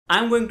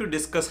I'm going to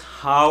discuss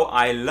how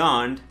I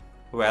learned,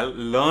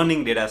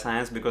 learning data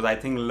science, because I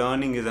think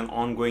learning is an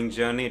ongoing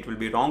journey. It will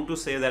be wrong to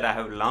say that I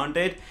have learned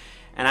it.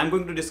 And I'm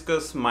going to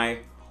discuss my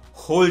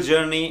whole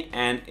journey,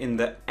 and in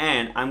the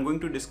end, I'm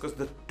going to discuss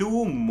the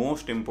two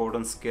most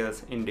important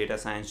skills in data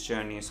science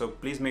journey. So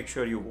please make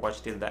sure you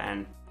watch till the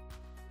end.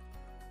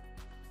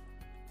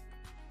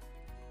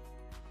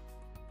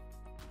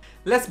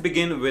 Let's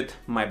begin with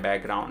my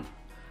background.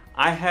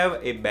 I have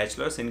a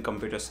bachelor's in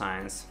computer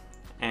science,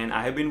 and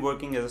I have been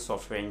working as a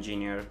software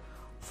engineer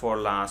for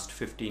last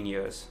 15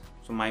 years.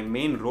 So my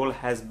main role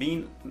has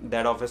been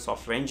that of a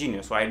software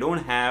engineer. So I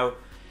don't have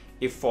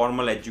a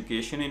formal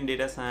education in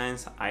data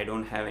science. I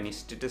don't have any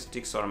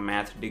statistics or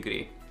math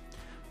degree.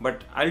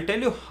 But I'll tell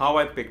you how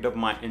I picked up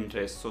my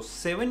interest. So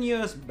 7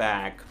 years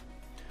back,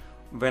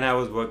 when I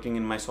was working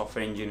in my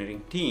software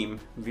engineering team,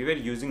 we were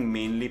using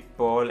mainly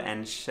Perl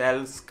and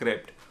Shell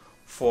script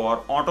for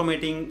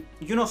automating,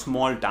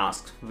 small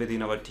tasks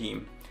within our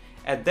team.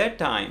 At that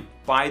time,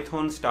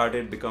 Python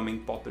started becoming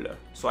popular.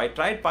 So I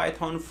tried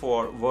Python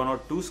for 1 or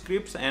 2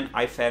 scripts and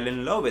I fell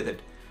in love with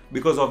it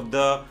because of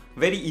the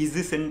very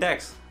easy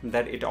syntax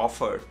that it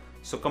offered.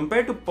 So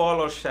compared to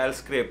Perl or Shell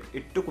script,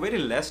 it took very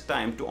less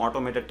time to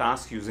automate a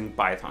task using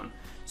Python.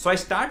 So I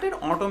started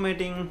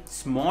automating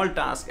small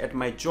tasks at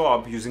my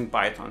job using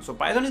Python. So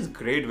Python is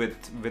great with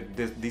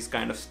this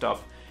kind of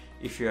stuff.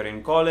 If you're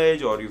in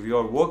college or if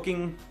you're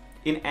working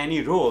in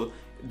any role,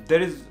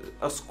 there is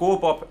a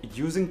scope of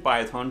using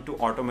Python to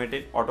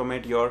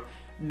automate your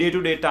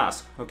day-to-day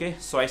task. Okay,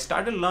 so I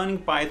started learning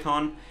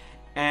Python,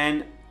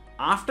 and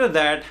after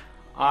that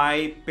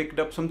I picked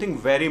up something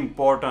very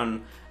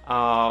important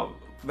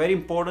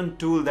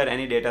tool that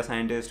any data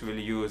scientist will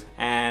use.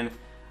 And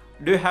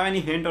do you have any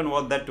hint on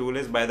what that tool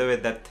is? By the way,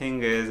 that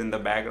thing is in the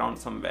background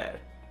somewhere.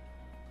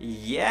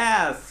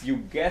 Yes, you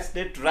guessed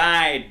it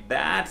right,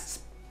 that's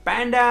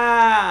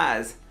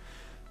pandas.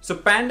 So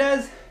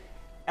pandas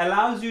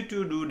allows you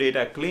to do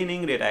data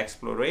cleaning, data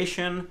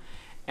exploration,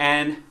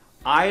 and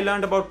I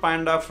learned about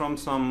Panda from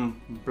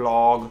some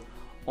blog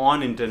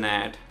on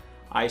internet.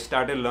 I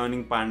started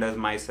learning pandas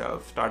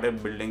myself,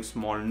 started building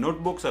small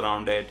notebooks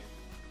around it,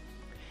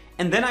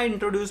 and then I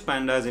introduced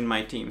pandas in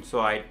my team.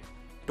 So I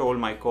told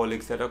my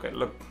colleagues that, okay,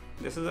 look,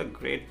 this is a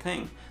great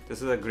thing,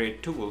 this is a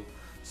great tool,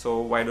 so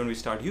why don't we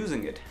start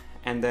using it?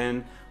 And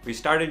then we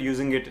started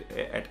using it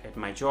at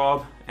my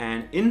job,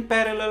 and in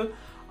parallel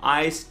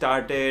I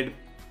started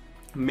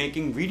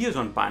making videos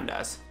on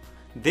pandas.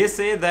 They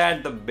say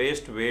that the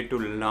best way to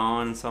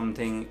learn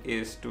something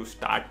is to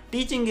start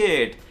teaching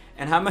it,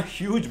 and I'm a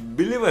huge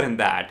believer in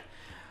that.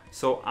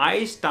 So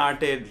I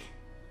started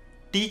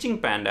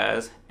teaching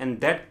pandas, and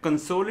that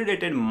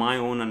consolidated my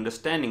own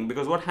understanding,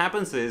 because what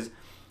happens is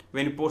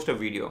when you post a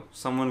video,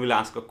 someone will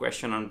ask a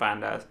question on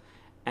pandas,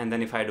 and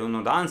then if I don't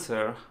know the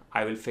answer,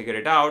 I will figure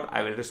it out,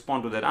 I will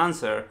respond to that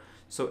answer.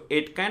 So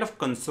it kind of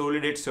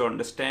consolidates your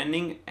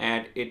understanding,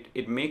 and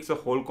it makes the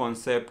whole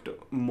concept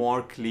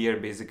more clear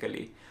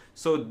basically.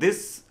 So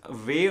this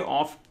way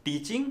of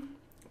teaching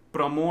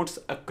promotes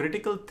a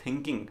critical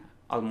thinking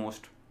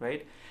almost,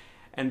 right?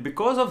 And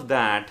because of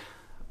that,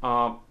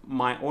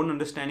 my own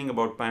understanding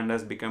about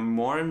pandas became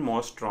more and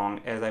more strong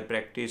as I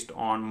practiced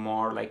on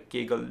more like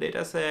Kaggle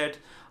dataset.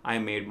 I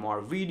made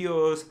more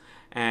videos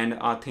and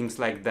things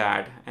like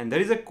that. And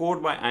there is a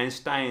quote by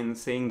Einstein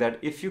saying that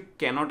if you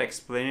cannot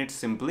explain it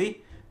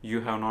simply,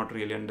 you have not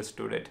really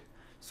understood it.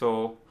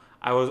 So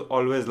I was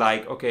always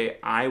like, okay,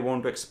 I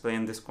want to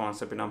explain this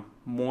concept in a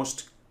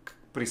most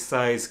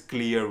precise,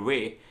 clear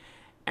way,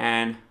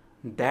 and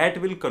that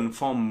will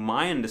confirm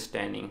my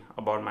understanding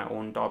about my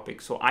own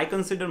topic. So I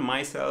consider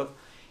myself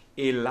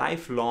a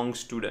lifelong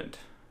student.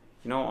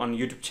 On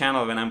YouTube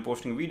channel, when I'm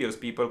posting videos,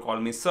 people call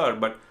me sir,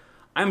 but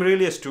I'm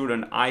really a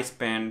student. I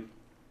spend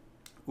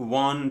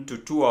 1 to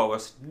 2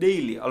 hours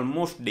daily,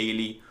 almost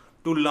daily,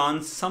 to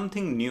learn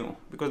something new,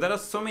 because there are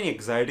so many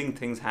exciting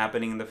things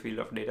happening in the field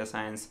of data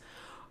science.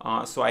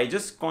 So I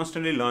just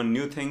constantly learn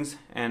new things.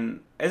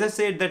 And as I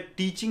said, that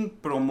teaching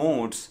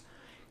promotes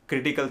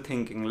critical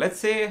thinking. Let's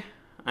say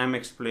I'm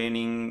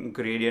explaining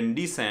gradient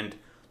descent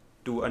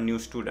to a new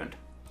student.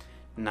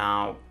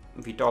 Now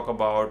we talk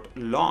about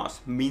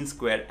loss, mean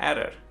square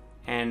error,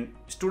 and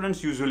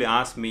students usually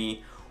ask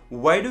me,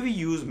 why do we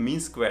use mean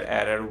square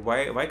error?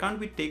 Why can't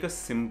we take a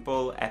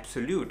simple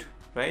absolute,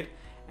 right?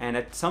 And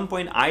at some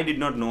point I did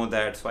not know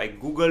that, so I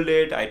googled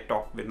it, I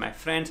talked with my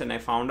friends, and I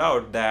found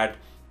out that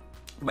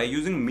by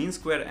using mean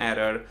square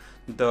error,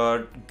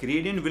 the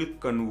gradient will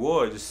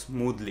converge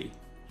smoothly,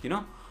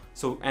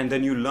 So, and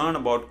then you learn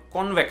about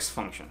convex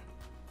function.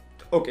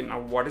 Okay, now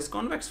what is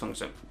convex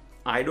function?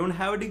 I don't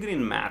have a degree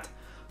in math,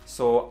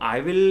 so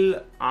I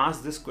will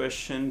ask this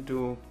question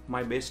to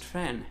my best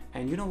friend.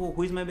 And you know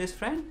who is my best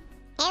friend?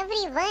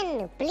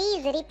 Everyone,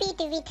 please repeat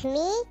with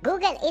me.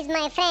 Google is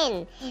my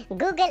friend.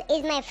 Google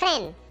is my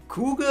friend.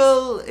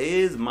 Google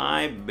is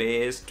my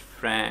best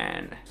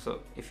friend. So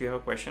if you have a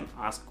question,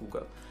 ask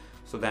Google.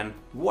 So then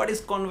what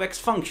is convex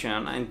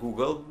function? And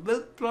Google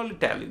will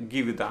probably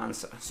give you the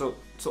answer. So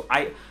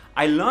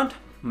I learned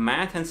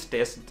math and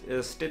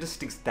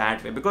statistics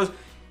that way, because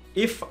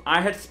if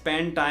I had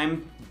spent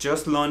time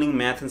just learning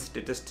math and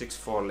statistics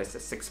for, let's say,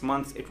 6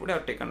 months, it would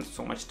have taken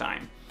so much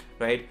time,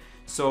 right?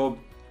 So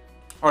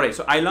alright,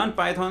 so I learned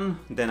Python,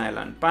 then I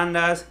learned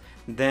pandas,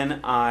 then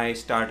I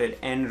started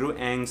Andrew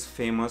Ng's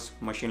famous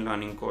machine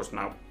learning course.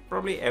 Now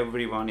probably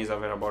everyone is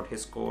aware about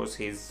his course.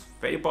 He's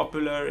very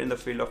popular in the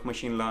field of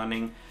machine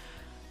learning.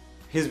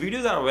 His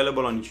videos are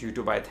available on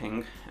YouTube, I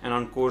think, and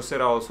on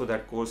Coursera also.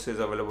 That course is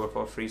available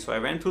for free. So I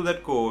went through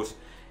that course,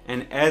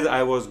 and as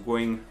I was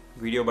going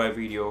video by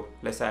video,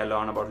 let's say I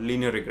learned about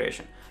linear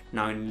regression.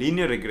 Now in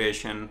linear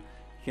regression,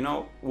 you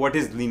know, what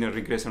is linear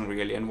regression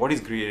really, and what is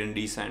gradient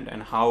descent,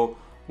 and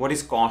what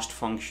is cost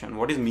function,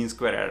 what is mean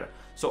square error.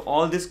 So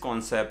all these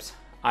concepts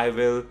I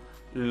will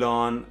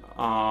learn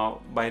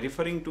by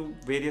referring to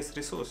various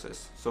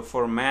resources. So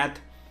for math,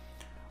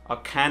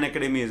 Khan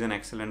Academy is an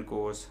excellent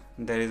course.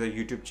 There is a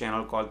YouTube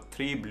channel called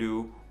 3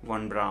 Blue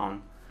 1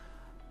 Brown.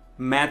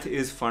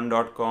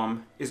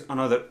 Mathisfun.com is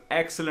another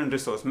excellent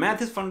resource.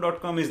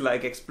 Mathisfun.com is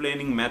like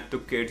explaining math to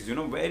kids, you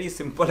know, very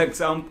simple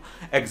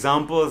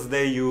examples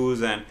they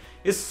use, and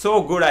it's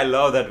so good. I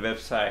love that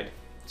website.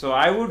 So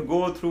I would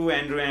go through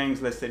Andrew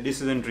Ng's, let's say,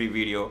 decision tree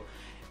video,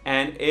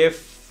 and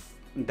if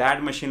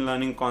that machine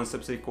learning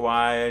concepts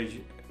require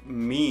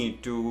me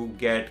to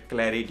get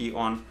clarity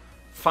on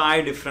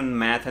 5 different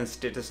math and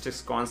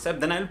statistics concepts,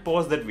 then I'll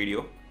pause that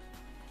video.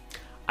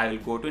 I will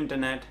go to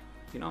internet,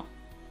 you know,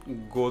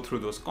 go through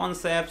those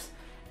concepts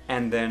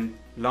and then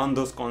learn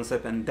those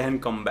concepts and then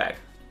come back.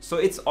 So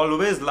it's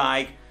always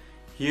like,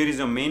 here is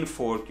your main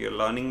fork, you're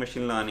learning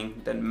machine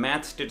learning, then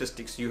math,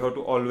 statistics, you have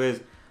to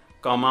always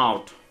come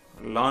out,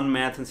 learn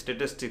math and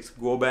statistics,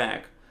 go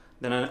back,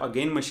 then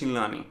again machine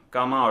learning,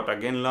 come out,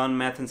 again learn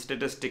math and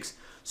statistics.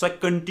 So I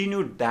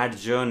continued that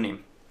journey.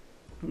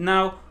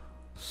 Now,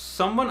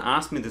 someone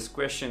asked me this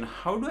question: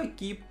 how do I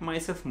keep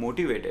myself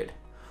motivated?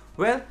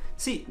 Well,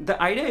 see,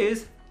 the idea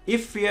is,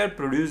 if we are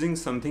producing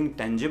something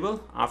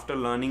tangible after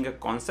learning a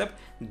concept,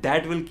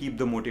 that will keep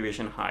the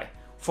motivation high.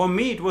 For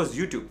me, it was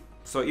YouTube.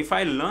 So if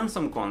I learn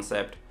some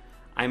concept,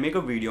 I make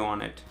a video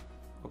on it.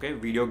 Okay,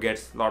 video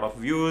gets a lot of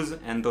views,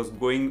 and those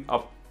going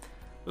up,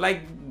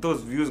 like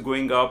those views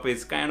going up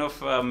is kind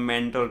of a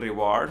mental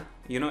reward.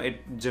 You know,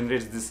 it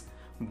generates this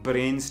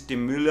brain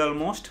stimuli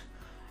almost,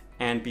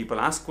 and people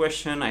ask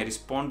question, I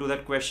respond to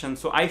that question.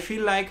 So I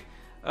feel like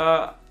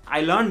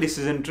I learned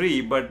decision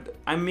tree, but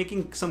I'm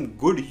making some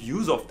good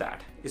use of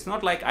that. It's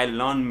not like I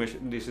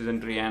learned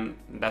decision tree and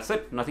that's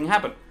it, nothing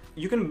happened.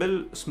 You can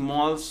build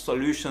small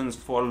solutions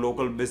for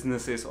local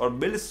businesses, or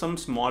build some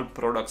small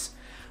products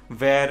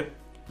where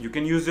you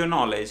can use your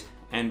knowledge,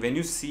 and when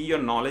you see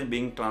your knowledge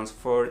being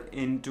transferred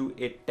into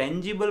a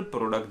tangible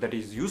product that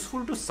is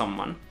useful to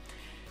someone,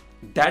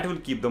 that will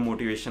keep the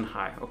motivation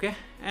high. Okay,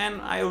 and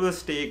I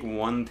always take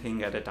one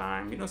thing at a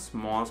time, you know,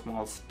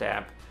 small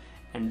step,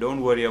 and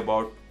don't worry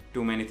about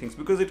too many things,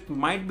 because it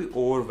might be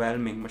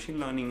overwhelming. Machine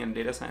learning and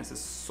data science is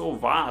so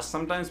vast.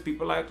 Sometimes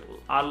people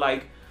are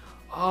like,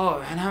 oh,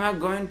 when am I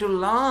going to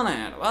learn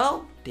it?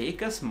 Well,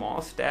 take a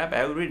small step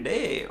every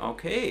day,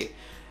 okay?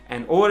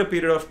 And over a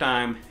period of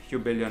time, you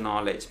build your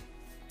knowledge.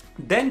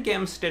 Then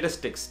came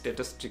statistics.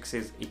 Statistics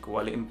is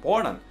equally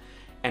important.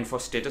 And for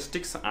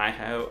statistics, I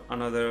have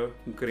another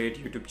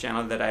great YouTube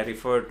channel that I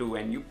refer to,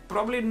 and you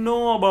probably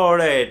know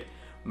about it.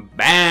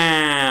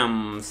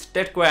 Bam!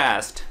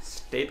 StatQuest.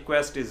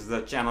 StatQuest is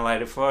the channel I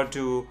refer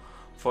to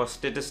for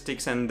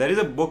statistics, and there is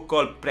a book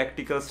called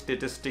Practical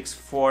Statistics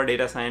for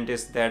Data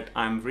Scientists that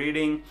I'm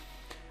reading.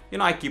 You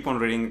know, I keep on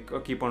reading,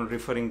 keep on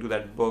referring to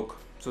that book.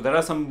 So there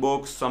are some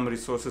books, some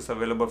resources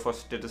available for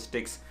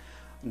statistics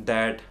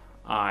that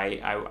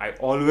I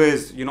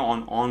always, you know,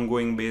 on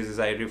ongoing basis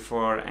I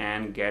refer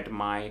and get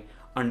my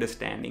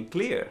understanding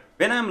clear.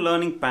 When I'm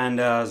learning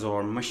pandas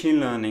or machine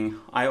learning,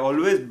 I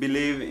always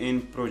believe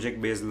in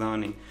project-based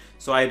learning.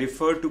 So I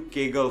refer to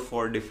Kaggle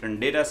for different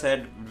data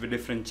set with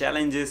different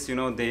challenges. You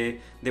know, they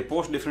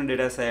post different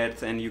data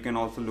sets, and you can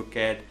also look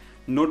at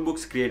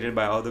notebooks created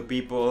by other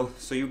people.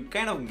 So you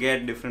kind of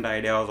get different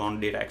ideas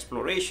on data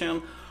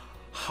exploration,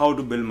 how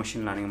to build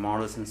machine learning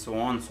models, and so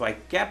on. So I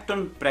kept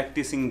on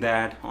practicing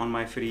that on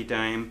my free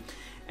time,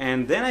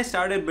 and then I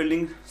started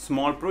building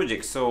small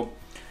projects. So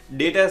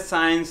data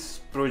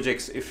science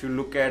projects, if you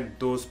look at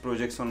those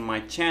projects on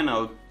my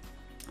channel,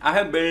 I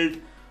have built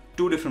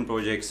 2 different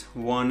projects.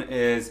 One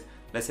is,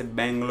 let's say,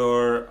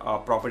 Bangalore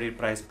property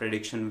price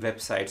prediction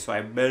website. So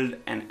I built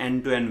an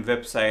end-to-end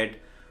website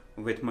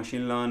with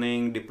machine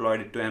learning,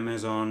 deployed it to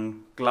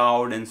Amazon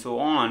cloud and so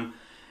on,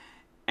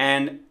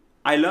 and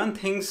I learned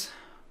things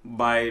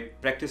by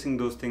practicing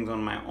those things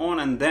on my own,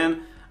 and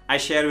then I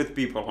share with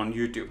people on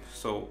YouTube.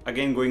 So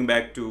again, going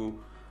back to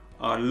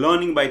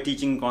learning by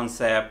teaching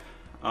concept,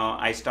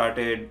 I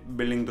started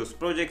building those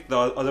projects. The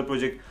other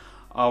project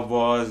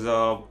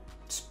was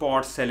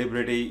sports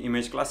celebrity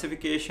image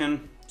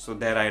classification. So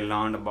there I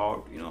learned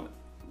about, you know,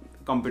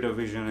 computer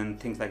vision and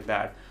things like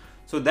that.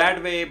 So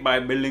that way, by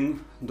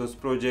building those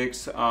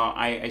projects,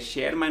 I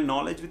share my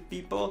knowledge with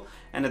people,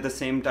 and at the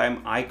same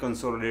time I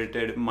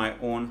consolidated my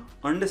own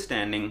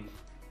understanding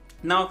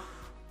Now,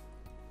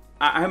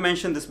 I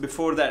mentioned this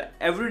before that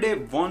every day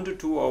 1 to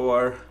 2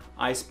 hours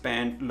I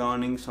spent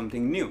learning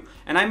something new.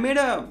 And I made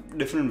a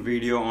different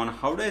video on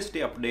how do I stay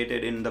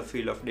updated in the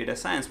field of data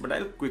science, but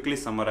I'll quickly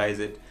summarize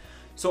it.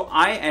 So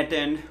I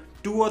attend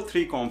 2 or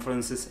 3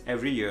 conferences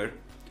every year.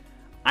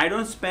 I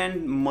don't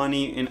spend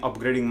money in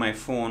upgrading my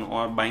phone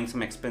or buying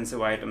some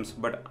expensive items,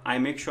 but I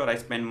make sure I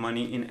spend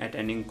money in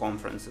attending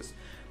conferences.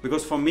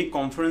 Because for me,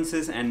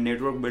 conferences and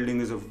network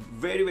building is a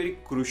very, very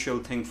crucial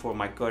thing for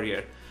my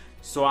career.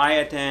 So I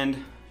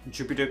attend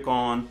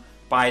JupyterCon,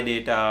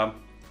 PyData,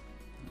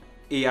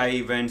 AI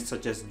events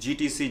such as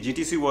GTC.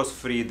 GTC was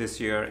free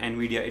this year.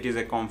 NVIDIA, it is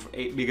a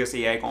biggest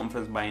AI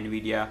conference by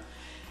NVIDIA.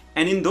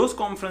 And in those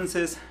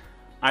conferences,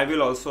 I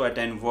will also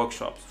attend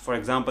workshops. For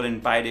example,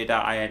 in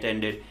PyData, I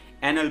attended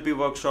NLP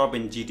workshop.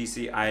 In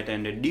GTC, I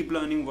attended deep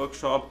learning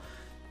workshop.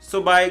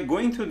 So by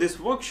going through these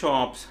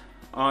workshops,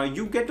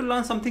 you get to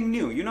learn something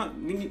new. You know,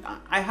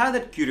 I had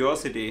that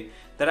curiosity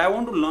that I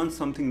want to learn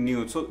something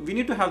new. So we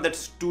need to have that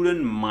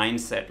student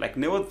mindset, like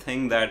never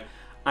think that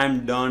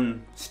I'm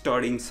done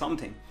studying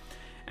something.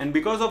 And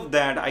because of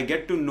that, I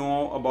get to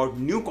know about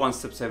new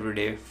concepts every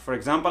day. For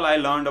example, I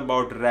learned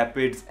about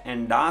Rapids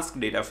and Dask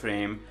data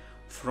frame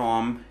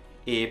from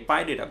a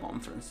PyData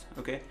conference.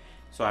 Okay,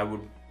 so I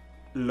would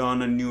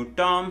learn a new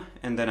term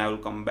and then I will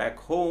come back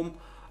home.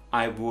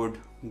 I would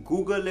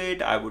Google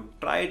it, I would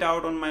try it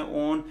out on my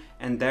own,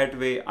 and that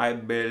way I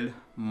build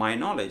my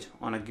knowledge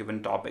on a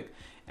given topic.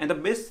 And the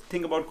best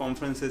thing about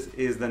conferences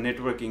is the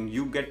networking.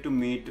 You get to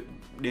meet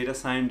data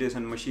scientists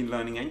and machine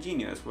learning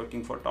engineers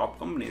working for top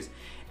companies.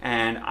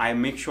 And I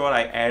make sure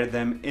I add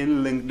them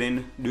in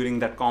LinkedIn during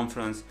that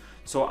conference.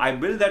 So I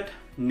build that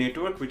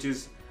network, which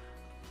is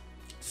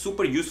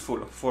super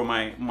useful for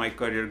my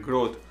career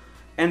growth.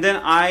 And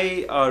then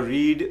I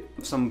read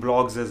some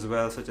blogs as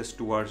well, such as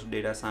Towards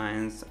Data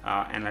Science,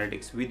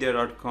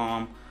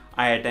 analyticsvidya.com.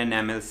 I attend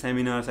ML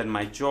seminars at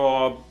my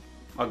job.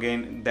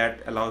 Again, that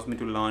allows me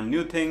to learn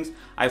new things.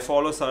 I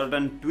follow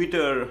certain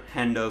Twitter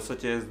handles,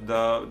 such as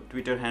the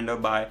Twitter handle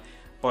by a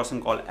person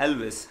called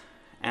Elvis.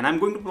 And I'm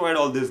going to provide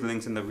all these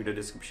links in the video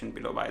description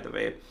below, by the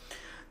way.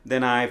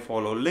 Then I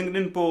follow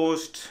LinkedIn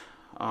posts.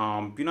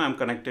 I'm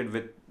connected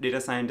with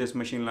data scientists,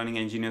 machine learning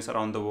engineers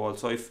around the world.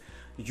 So if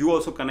you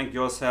also connect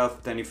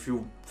yourself, then if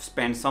you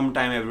spend some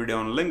time every day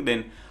on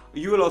LinkedIn,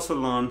 you will also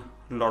learn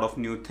a lot of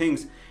new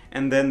things.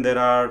 And then there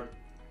are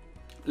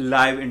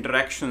live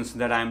interactions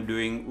that I'm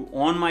doing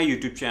on my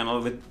YouTube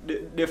channel with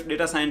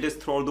data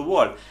scientists throughout the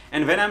world.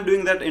 And when I'm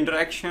doing that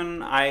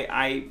interaction,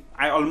 I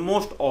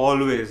almost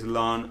always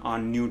learn a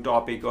new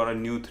topic or a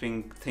new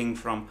thing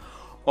from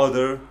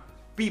other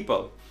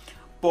people.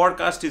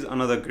 Podcast is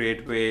another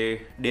great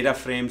way. Data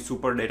Frame,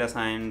 Super Data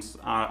Science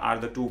are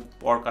the 2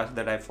 podcasts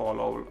that I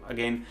follow.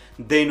 Again,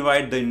 they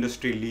invite the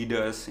industry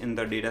leaders in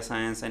the data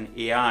science and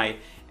AI.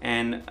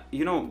 And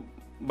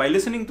by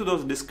listening to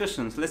those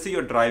discussions, let's say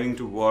you're driving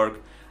to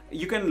work,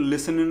 you can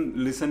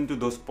listen to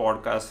those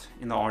podcasts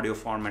in the audio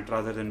format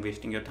rather than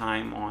wasting your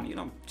time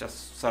on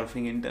just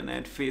surfing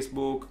internet,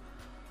 Facebook,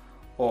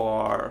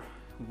 or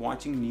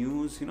watching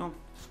news.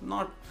 It's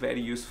not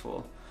very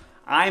useful.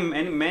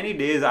 Many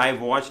days I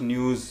watch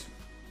news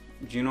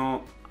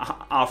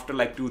after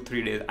like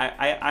 2-3 days.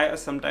 I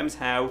sometimes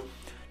have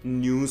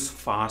news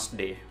fast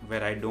day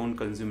where I don't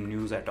consume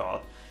news at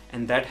all,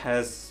 and that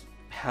has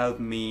helped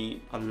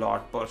me a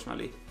lot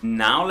personally.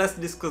 Now let's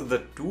discuss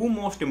the 2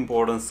 most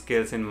important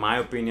skills in my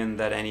opinion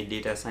that any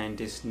data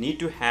scientist need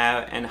to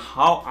have and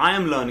how I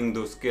am learning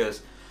those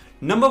skills.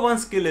 Number 1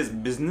 skill is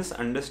business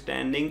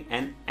understanding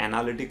and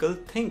analytical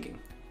thinking.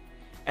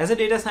 As a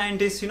data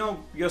scientist,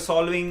 you're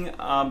solving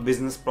a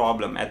business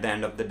problem at the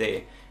end of the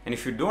day. And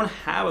if you don't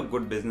have a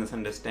good business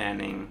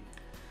understanding,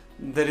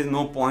 there is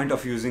no point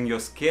of using your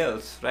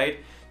skills, right?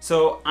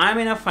 So I'm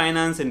in a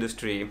finance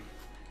industry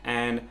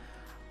and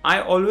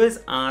I always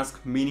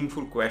ask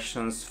meaningful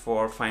questions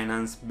for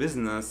finance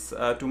business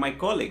to my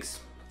colleagues.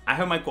 I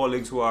have my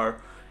colleagues who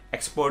are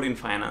expert in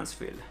finance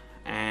field,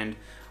 and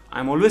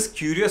I'm always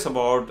curious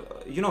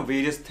about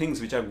various things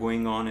which are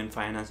going on in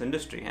finance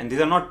industry. And these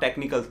are not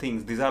technical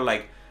things. These are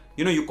like,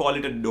 you call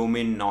it a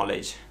domain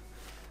knowledge.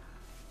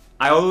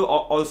 I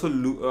also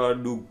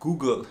do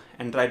Google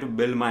and try to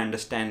build my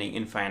understanding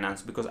in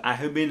finance because I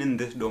have been in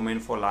this domain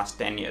for last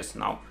 10 years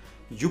now.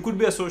 You could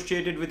be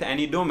associated with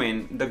any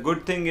domain. The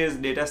good thing is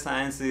data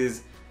science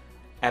is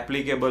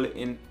applicable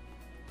in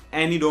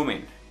any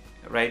domain,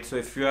 right? So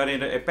if you are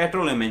a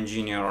petroleum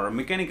engineer or a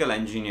mechanical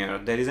engineer,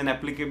 there is an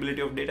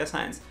applicability of data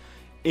science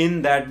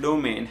in that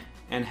domain,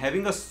 and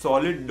having a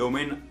solid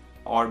domain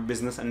or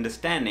business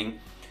understanding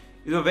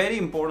is a very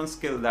important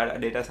skill that a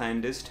data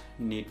scientist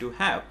need to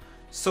have.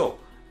 So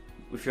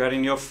if you are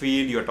in your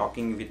field, you're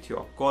talking with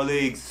your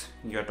colleagues,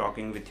 you're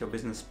talking with your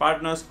business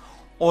partners,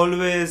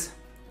 always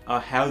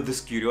have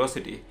this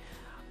curiosity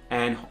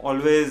and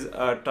always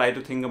try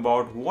to think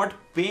about what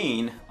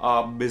pain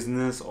a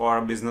business or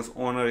a business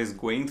owner is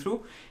going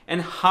through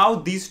and how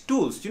these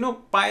tools,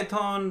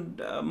 Python,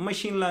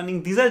 machine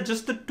learning, these are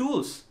just the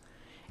tools.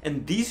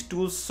 and these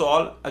tools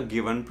solve a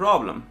given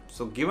problem.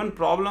 So given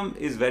problem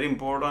is very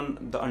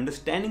important, the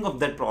understanding of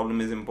that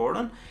problem is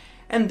important,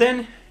 and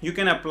then you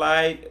can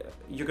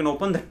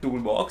open the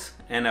toolbox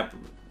and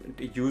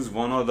use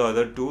one or the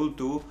other tool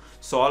to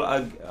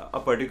solve a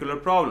particular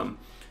problem.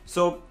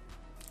 So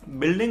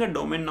building a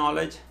domain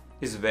knowledge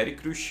is very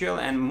crucial,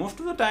 and most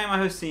of the time I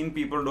have seen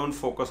people don't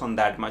focus on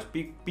that much.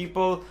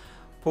 People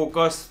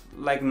focus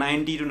like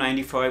 90 to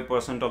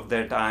 95% of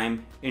their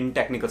time in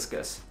technical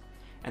skills,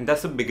 and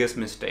that's the biggest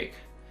mistake.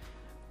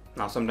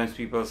 Now sometimes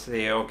people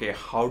say, okay,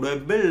 how do I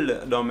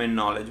build domain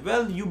knowledge?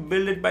 Well, you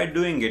build it by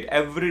doing it.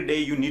 Every day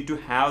you need to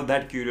have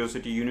that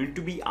curiosity, you need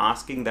to be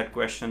asking that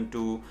question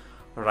to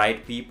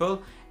right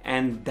people,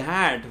 and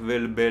that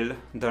will build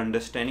the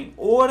understanding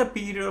over a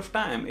period of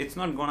time. It's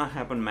not gonna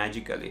happen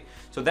magically.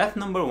 So that's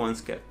number one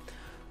skill.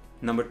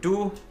 Number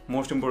two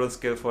most important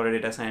skill for a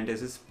data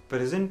scientist is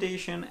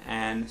presentation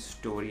and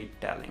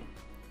storytelling.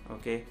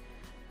 Okay,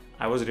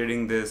 I was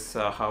reading this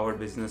Harvard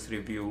Business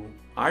Review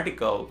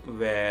article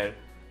where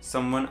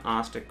someone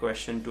asked a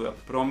question to a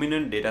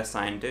prominent data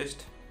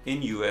scientist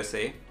in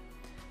USA,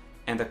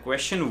 and the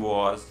question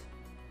was,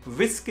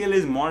 which skill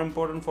is more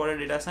important for a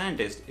data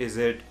scientist? Is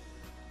it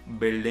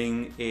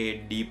building a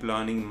deep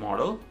learning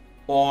model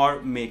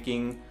or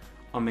making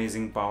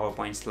amazing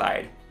PowerPoint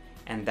slide?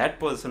 And that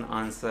person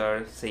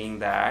answered saying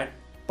that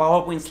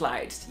PowerPoint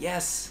slides,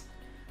 yes,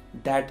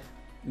 that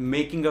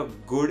making a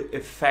good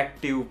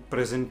effective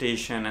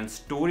presentation and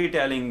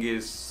storytelling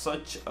is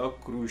such a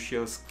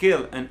crucial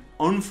skill, and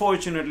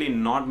unfortunately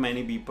not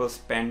many people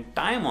spend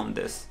time on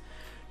this.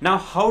 Now,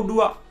 how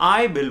do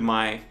I build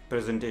my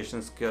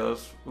presentation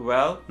skills?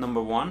 Well,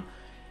 number one,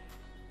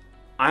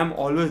 I'm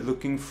always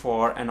looking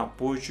for an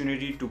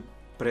opportunity to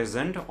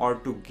present or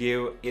to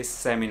give a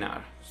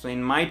seminar. So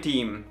in my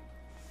team,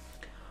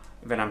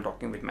 when I'm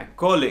talking with my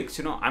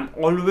colleagues, I'm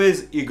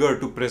always eager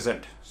to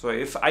present. So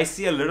if I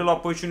see a little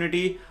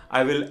opportunity,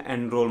 I will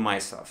enroll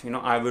myself,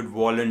 I would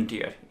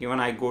volunteer.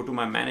 Even I go to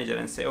my manager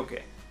and say,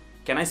 okay,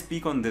 can I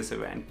speak on this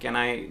event? Can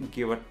I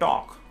give a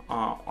talk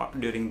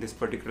during this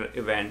particular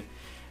event?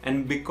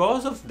 And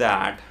because of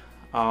that,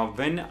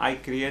 when I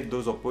create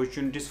those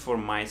opportunities for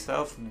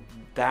myself,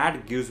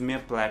 that gives me a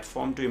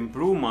platform to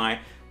improve my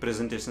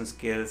presentation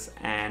skills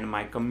and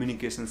my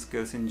communication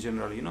skills in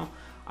general.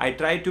 I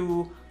try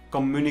to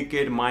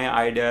communicate my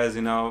ideas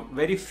in a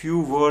very few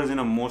words in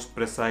a most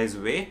precise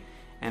way,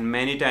 and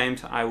many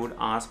times I would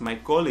ask my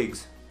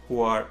colleagues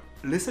who are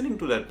listening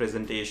to that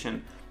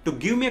presentation to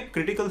give me a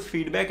critical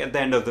feedback at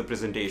the end of the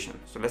presentation.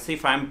 So let's say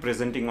if I'm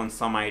presenting on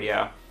some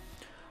idea,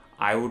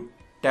 I would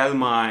tell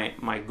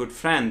my good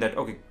friend that,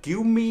 okay,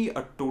 give me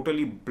a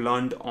totally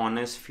blunt,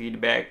 honest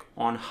feedback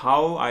on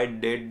how I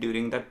did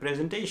during that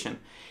presentation.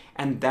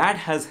 And that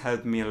has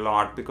helped me a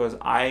lot, because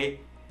I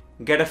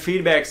get a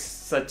feedback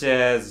such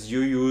as, you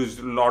used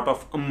a lot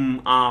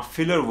of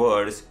filler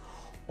words,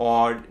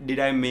 or did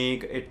I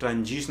make a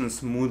transition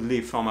smoothly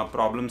from a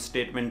problem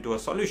statement to a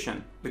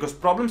solution? Because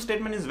problem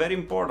statement is very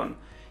important.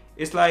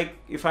 It's like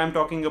if I'm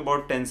talking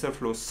about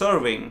TensorFlow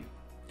serving,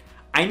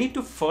 I need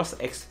to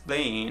first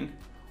explain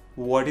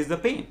what is the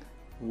pain.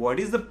 What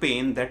is the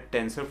pain that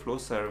TensorFlow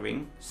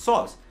serving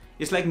solves?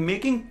 It's like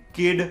making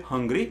kid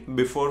hungry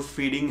before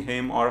feeding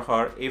him or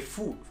her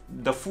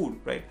the food,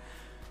 right?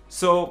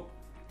 So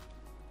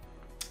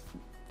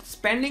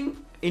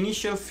spending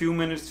initial few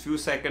minutes, few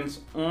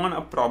seconds on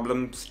a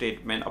problem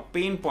statement, a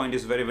pain point,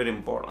 is very, very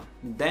important.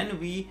 Then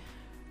we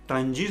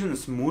transition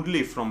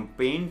smoothly from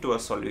pain to a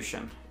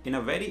solution in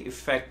a very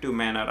effective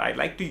manner. I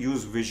like to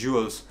use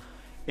visuals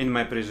in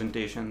my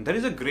presentation. There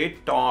is a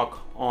great talk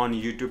on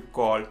YouTube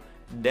called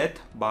Death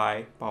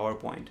by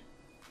PowerPoint.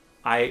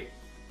 I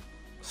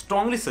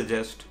strongly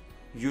suggest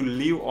you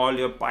leave all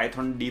your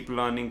Python deep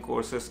learning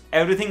courses,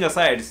 everything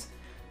aside.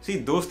 See,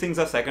 those things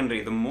are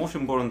secondary. The most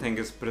important thing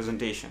is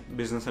presentation,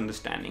 business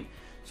understanding.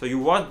 So you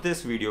watch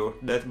this video,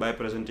 Death by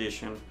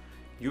Presentation,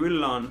 you will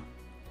learn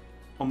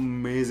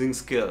amazing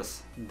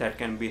skills that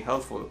can be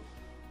helpful.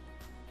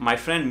 My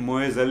friend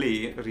Moez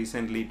Ali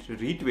recently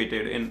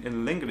retweeted in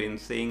LinkedIn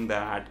saying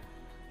that,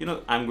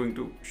 I'm going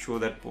to show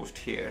that post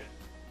here.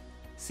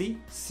 See,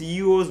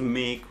 CEOs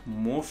make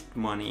most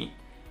money.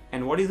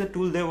 And what is the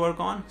tool they work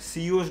on?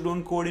 CEOs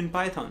don't code in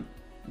Python.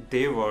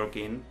 They work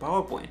in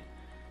PowerPoint.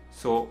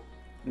 So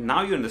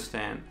now you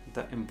understand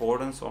the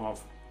importance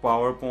of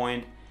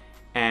PowerPoint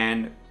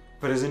and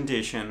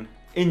presentation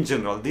in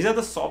general. These are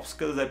the soft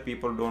skills that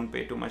people don't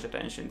pay too much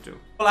attention to.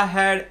 All I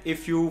had.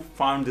 If you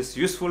found this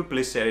useful,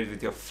 please share it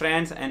with your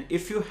friends. And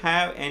if you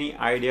have any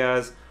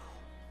ideas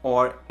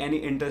or any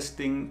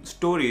interesting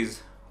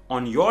stories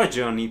on your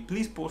journey,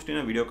 please post in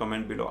a video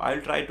comment below.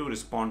 I'll try to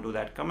respond to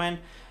that comment.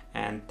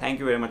 And thank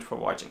you very much for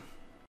watching.